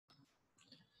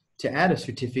To add a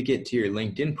certificate to your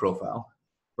LinkedIn profile,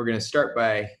 we're going to start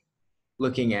by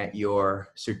looking at your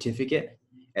certificate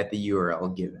at the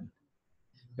URL given.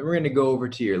 Then we're going to go over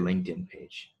to your LinkedIn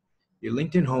page. Your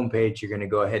LinkedIn homepage, you're going to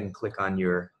go ahead and click on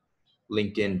your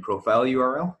LinkedIn profile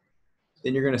URL.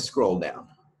 Then you're going to scroll down,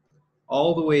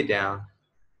 all the way down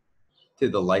to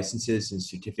the licenses and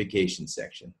certification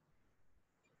section.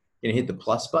 You're going to hit the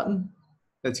plus button.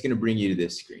 That's going to bring you to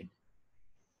this screen.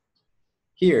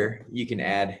 Here, you can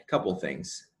add a couple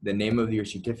things. The name of your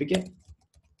certificate.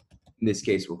 In this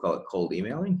case, we'll call it cold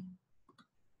emailing.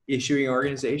 Issuing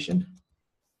organization,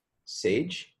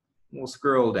 Sage. We'll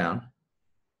scroll down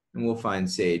and we'll find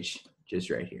Sage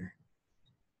just right here.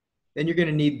 Then you're going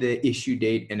to need the issue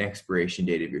date and expiration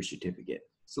date of your certificate.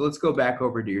 So let's go back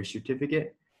over to your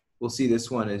certificate. We'll see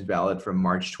this one is valid from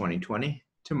March 2020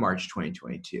 to March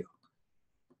 2022.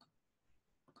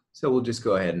 So we'll just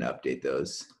go ahead and update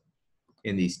those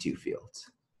in these two fields.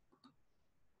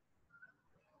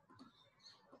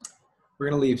 We're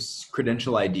going to leave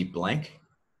credential ID blank.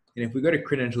 And if we go to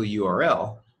credential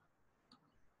URL,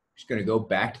 we're just going to go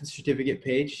back to the certificate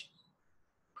page,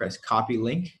 press copy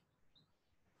link,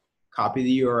 copy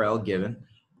the URL given,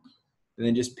 and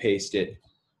then just paste it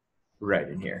right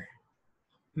in here.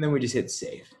 And then we just hit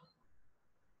save.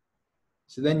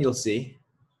 So then you'll see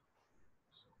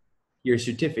your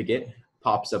certificate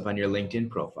pops up on your LinkedIn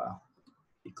profile.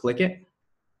 You click it,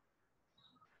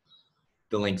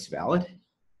 the link's valid,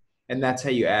 and that's how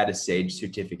you add a Sage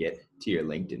certificate to your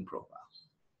LinkedIn profile.